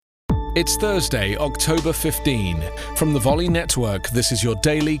It's Thursday, October 15. From the Volley Network, this is your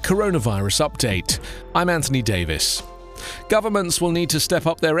daily coronavirus update. I'm Anthony Davis. Governments will need to step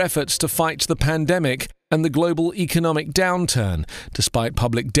up their efforts to fight the pandemic and the global economic downturn, despite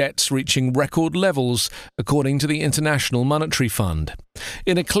public debts reaching record levels, according to the International Monetary Fund.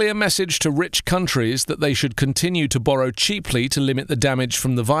 In a clear message to rich countries that they should continue to borrow cheaply to limit the damage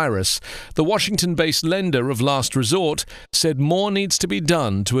from the virus, the Washington-based lender of last resort said more needs to be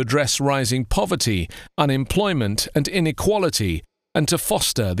done to address rising poverty, unemployment, and inequality, and to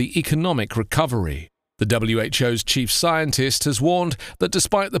foster the economic recovery. The WHO's chief scientist has warned that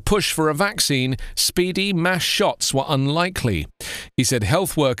despite the push for a vaccine, speedy mass shots were unlikely. He said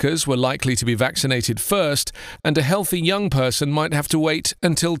health workers were likely to be vaccinated first, and a healthy young person might have to wait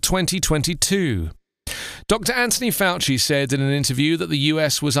until 2022. Dr. Anthony Fauci said in an interview that the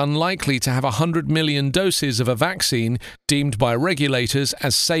US was unlikely to have 100 million doses of a vaccine deemed by regulators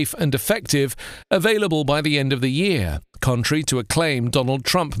as safe and effective available by the end of the year, contrary to a claim Donald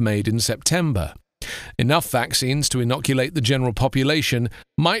Trump made in September. Enough vaccines to inoculate the general population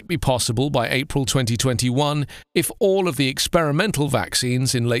might be possible by April 2021 if all of the experimental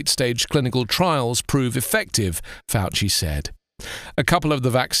vaccines in late-stage clinical trials prove effective, Fauci said. A couple of the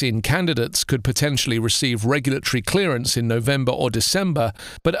vaccine candidates could potentially receive regulatory clearance in November or December,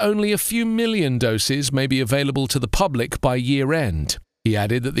 but only a few million doses may be available to the public by year-end. He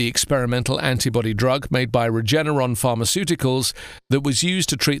added that the experimental antibody drug made by Regeneron Pharmaceuticals that was used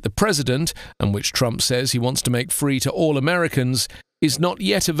to treat the president, and which Trump says he wants to make free to all Americans, is not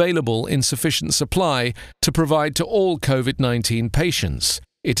yet available in sufficient supply to provide to all COVID-19 patients.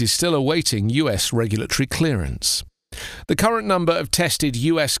 It is still awaiting US regulatory clearance. The current number of tested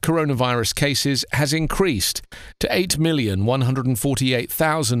US coronavirus cases has increased to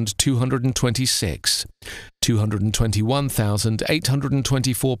 8,148,226.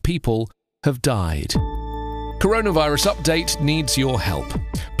 221,824 people have died. Coronavirus Update needs your help.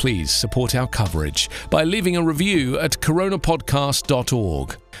 Please support our coverage by leaving a review at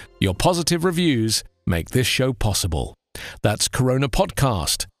coronapodcast.org. Your positive reviews make this show possible. That's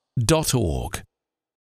coronapodcast.org.